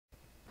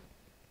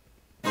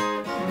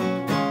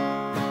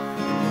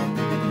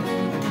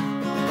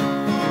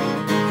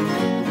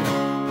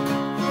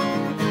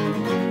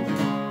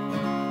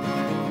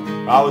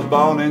I was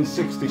born in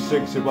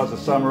 '66, it was the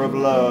summer of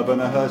love and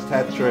a Hearst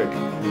hat-trick.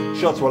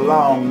 Shots were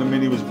long, the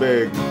mini was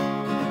big.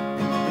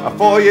 A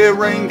 4-year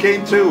reign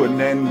came to an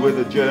end with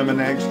a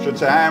German extra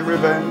time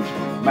revenge.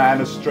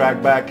 Man, a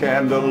strike by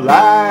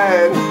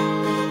candlelight.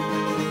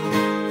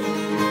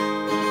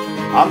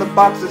 On the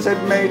box it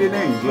said made in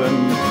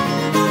England.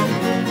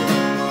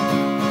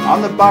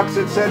 On the box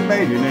it said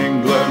made in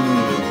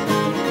England.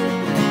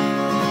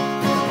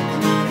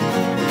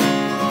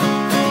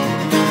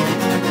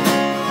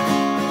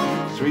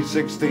 Sweet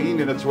 16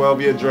 in a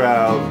 12-year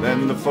drought.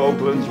 Then the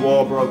Falklands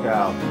War broke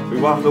out.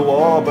 We won the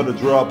war, but a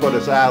draw put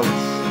us out.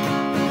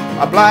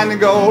 A blinding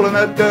goal and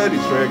a dirty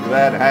trick,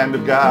 that hand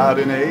of God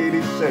in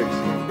 '86.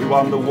 We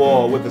won the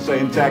war with the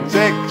same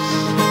tactics.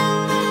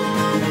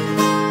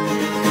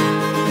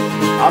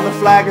 On the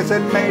flag it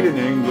said made in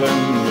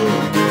England.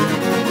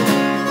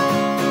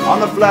 On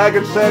the flag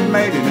it said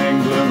made in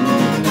England.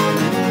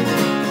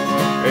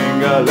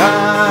 England,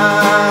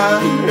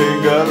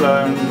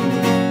 England.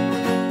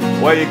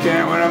 Well, you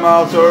can't win them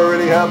all, so it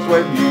really helps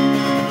when you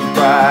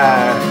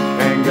cry.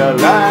 England,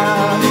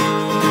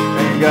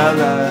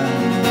 England.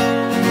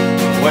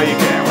 Well, you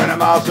can't win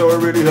them all, so it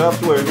really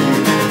helps when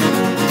you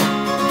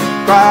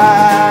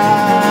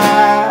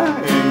cry.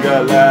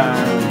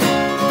 England.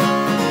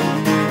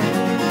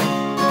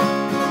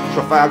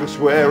 Trafalgar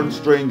Square in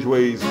strange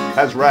ways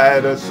has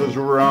riotous as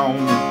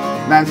Rome.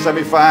 9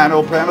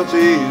 semi-final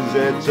penalties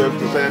it took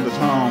to send us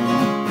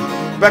home.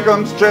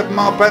 Beckham stripped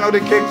more penalty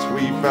kicks,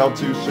 we fell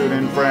too soon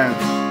in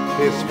France.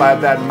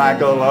 Despite that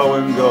Michael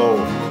Owen goal,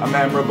 a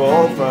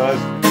memorable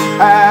first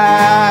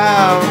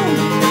half.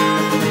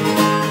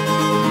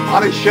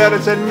 On his shirt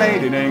it said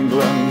made in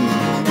England.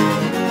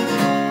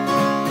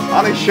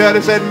 On his shirt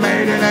it said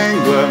made in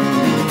England.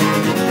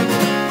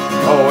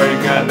 Oh,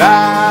 England,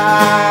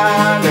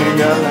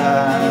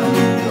 England.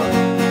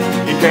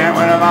 You can't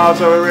win them all,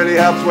 so it really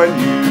helps when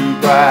you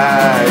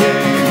cry.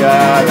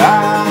 England,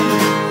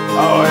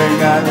 oh,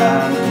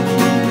 England.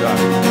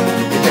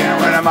 You can't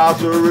win them all,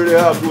 so it really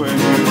helps when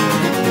you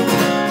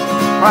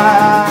cry.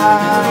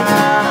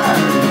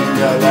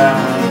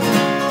 England.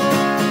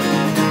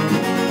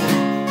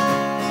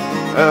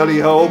 Early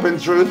hope and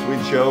truth we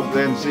choked,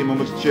 then Seaman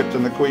was chipped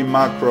and the Queen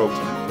Mark croaked.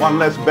 One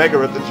less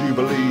beggar at the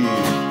Jubilee.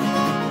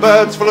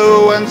 Birds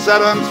flew and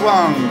Saturn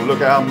swung.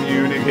 Look out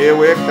Munich, here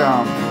we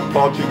come.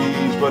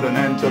 Portuguese put an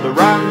end to the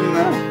run.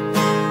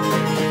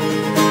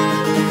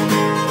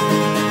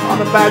 On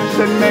the badge it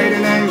said made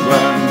in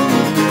England.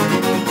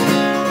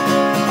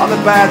 On the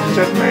badge it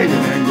said made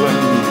in England.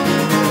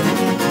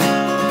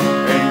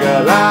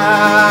 England,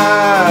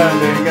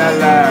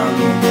 England.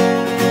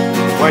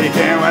 Well, you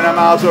can't win them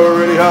all, so it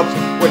really helps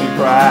when you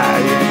cry.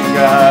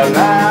 England,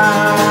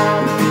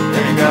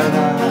 England.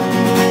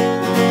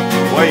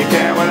 Well, you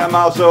can't win them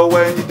all, so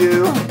when you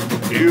do,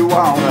 you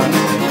wanna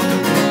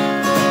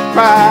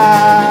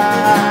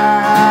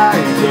cry.